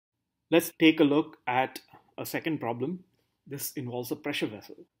Let's take a look at a second problem. This involves a pressure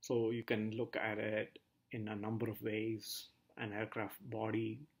vessel. So you can look at it in a number of ways: an aircraft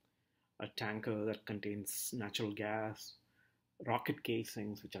body, a tanker that contains natural gas, rocket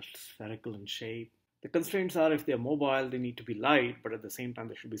casings which are spherical in shape. The constraints are, if they're mobile, they need to be light, but at the same time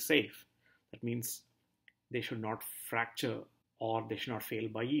they should be safe. That means they should not fracture or they should not fail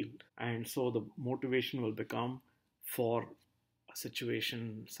by yield. And so the motivation will become, for a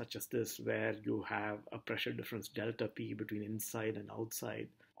situation such as this, where you have a pressure difference delta P between inside and outside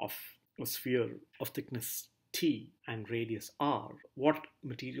of a sphere of thickness T and radius R, what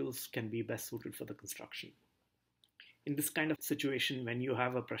materials can be best suited for the construction? In this kind of situation, when you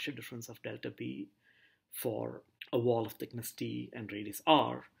have a pressure difference of delta P for a wall of thickness T and radius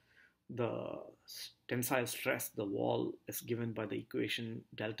R, the tensile stress, the wall, is given by the equation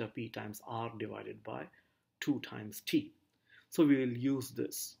delta P times R divided by 2 times T. So we will use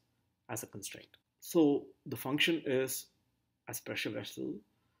this as a constraint. So the function is, as pressure vessel,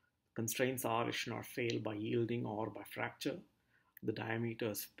 constraints are it should not fail by yielding or by fracture. The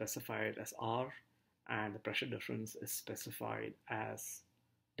diameter is specified as R, and the pressure difference is specified as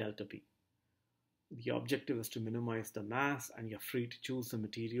delta P. The objective is to minimize the mass, and you're free to choose the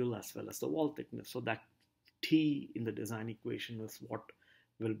material as well as the wall thickness. So that T in the design equation is what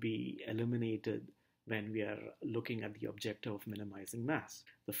will be eliminated when we are looking at the objective of minimizing mass.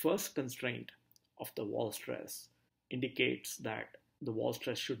 The first constraint of the wall stress indicates that the wall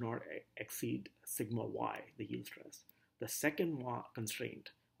stress should not exceed sigma y, the yield stress. The second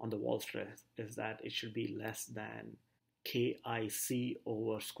constraint on the wall stress is that it should be less than KIC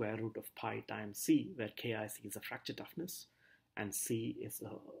over square root of pi times C, where KIC is a fracture toughness and C is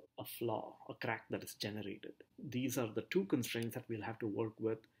a flaw, a crack that is generated. These are the two constraints that we'll have to work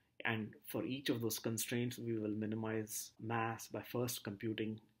with, and for each of those constraints we will minimize mass by first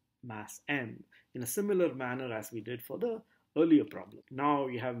computing mass M in a similar manner as we did for the earlier problem. Now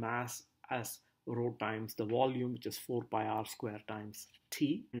you have mass as rho times the volume, which is 4 pi r square times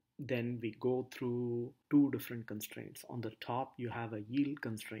T. Then we go through two different constraints. On the top you have a yield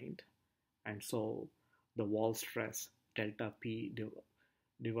constraint, and so the wall stress delta P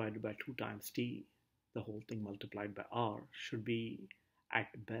divided by 2 times T, the whole thing multiplied by R, should be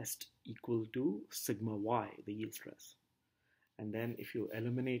at best equal to sigma y, the yield stress. And then if you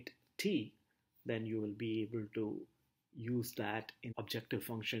eliminate T, then you will be able to use that in objective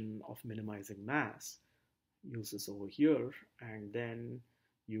function of minimizing mass. Use this over here, and then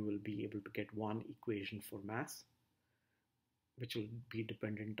you will be able to get one equation for mass, which will be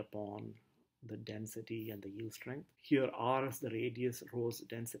dependent upon the density and the yield strength. Here R is the radius, rho is the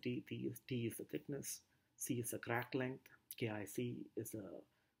density, T is the thickness, C is the crack length, KIC is the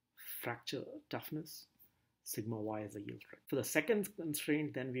fracture toughness, sigma y is the yield strength. For the second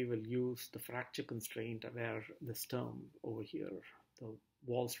constraint, then we will use the fracture constraint, where this term over here, the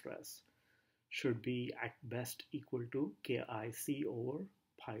wall stress, should be at best equal to KIC over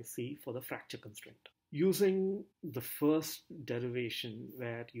pi C for the fracture constraint. Using the first derivation,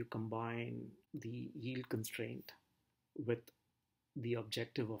 where you combine the yield constraint with the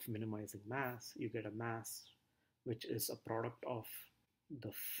objective of minimizing mass, you get a mass which is a product of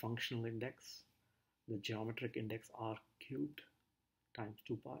the functional index, the geometric index R cubed times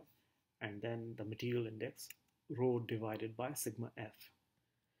 2 pi, and then the material index rho divided by sigma F.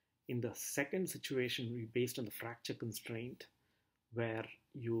 In the second situation, based on the fracture constraint, where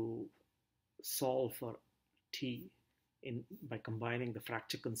you solve for T by combining the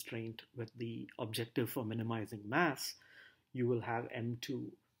fracture constraint with the objective for minimizing mass, you will have M2,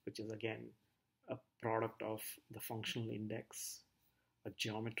 which is again a product of the functional index, a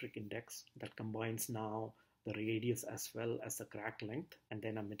geometric index that combines now the radius as well as the crack length, and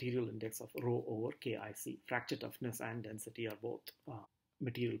then a material index of rho over KIC. Fracture toughness and density are both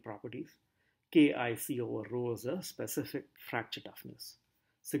material properties. KIC over rho is a specific fracture toughness.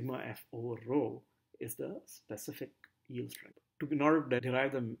 Sigma F over rho is the specific yield strength. In order to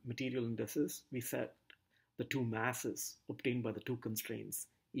derive the material indices, we set the two masses obtained by the two constraints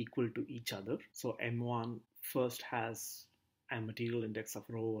equal to each other. So M1 first has a material index of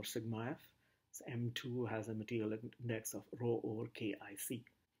rho over sigma F. So M2 has a material index of rho over KIC.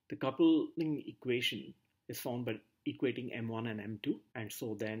 The coupling equation is found by equating M1 and M2, and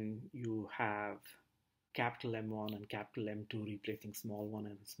so then you have capital M1 and capital M2 replacing small 1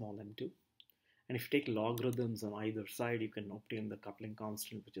 and small m2. And if you take logarithms on either side, you can obtain the coupling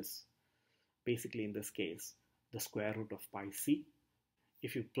constant, which is basically in this case the square root of pi c.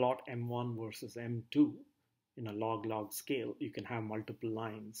 If you plot M1 versus M2 in a log-log scale, you can have multiple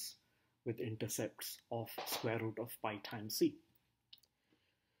lines with intercepts of square root of pi times c.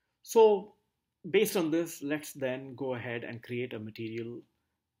 So based on this, let's then go ahead and create a material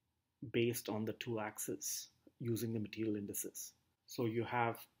based on the two axes using the material indices. So you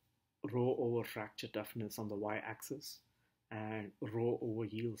have rho over fracture toughness on the y-axis and rho over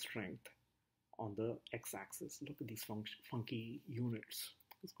yield strength on the x-axis. Look at these funky units.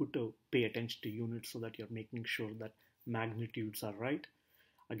 It's good to pay attention to units so that you're making sure that magnitudes are right.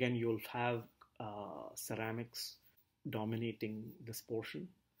 Again, you'll have ceramics dominating this portion,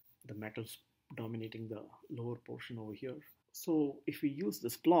 the metals dominating the lower portion over here. So if we use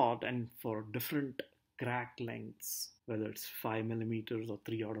this plot and for different crack lengths, whether it's 5 millimeters or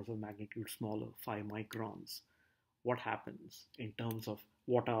 3 orders of magnitude smaller, 5 microns, what happens in terms of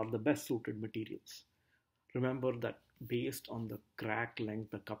what are the best suited materials? Remember that based on the crack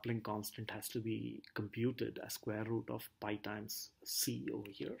length, the coupling constant has to be computed as square root of pi times c over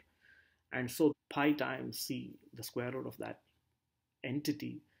here. And so pi times c, the square root of that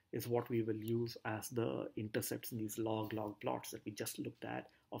entity, is what we will use as the intercepts in these log-log plots that we just looked at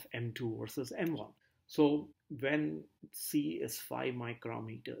of M2 versus M1. So when C is 5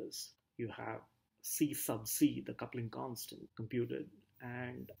 micrometers, you have C sub C, the coupling constant, computed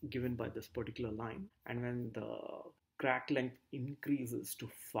and given by this particular line. And when the crack length increases to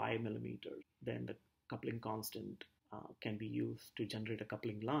 5 millimeters, then the coupling constant can be used to generate a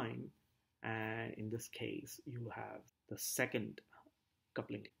coupling line. And in this case, you have the second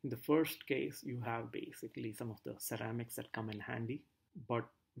coupling. In the first case, you have basically some of the ceramics that come in handy, but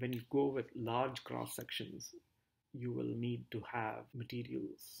when you go with large cross sections, you will need to have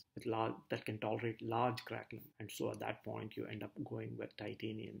materials that can tolerate large crackling. And so at that point, you end up going with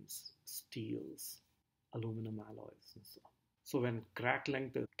titaniums, steels, aluminum alloys, and so on. So when crack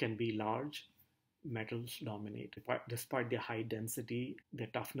length can be large, metals dominate. Despite their high density, their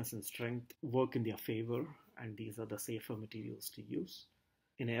toughness and strength work in their favor, and these are the safer materials to use.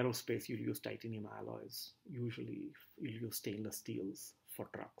 In aerospace, you'll use titanium alloys. Usually, you'll use stainless steels for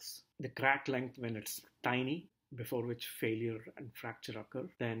trucks. The crack length, when it's tiny, before which failure and fracture occur,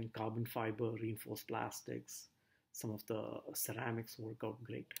 then carbon fiber, reinforced plastics, some of the ceramics work out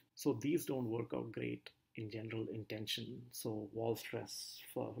great. So these don't work out great in general in tension. So wall stress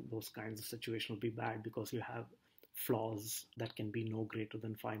for those kinds of situations will be bad because you have flaws that can be no greater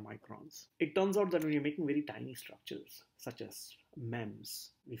than 5 microns. It turns out that when you're making very tiny structures, such as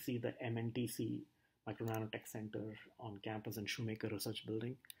MEMS, we see the MNTC, Micro Nanotech Center on campus in Shoemaker Research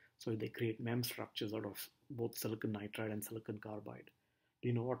Building. So they create MEMS structures out of both silicon nitride and silicon carbide. Do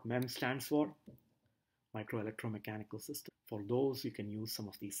you know what MEMS stands for? Micro electromechanical system. For those, you can use some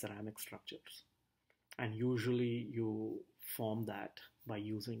of these ceramic structures. And usually you form that by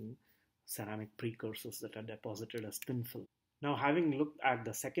using ceramic precursors that are deposited as thin film. Now, having looked at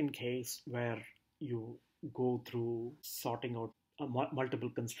the second case where you go through sorting out multiple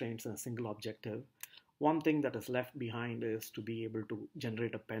constraints in a single objective, one thing that is left behind is to be able to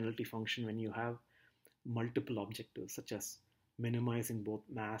generate a penalty function when you have multiple objectives, such as minimizing both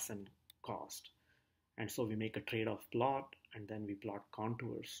mass and cost. And so we make a trade-off plot, and then we plot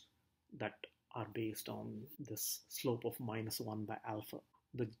contours that are based on this slope of -1 by alpha.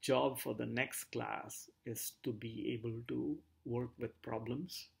 The job for the next class is to be able to work with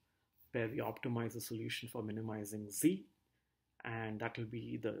problems where we optimize a solution for minimizing z, and that will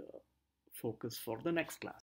be the focus for the next class.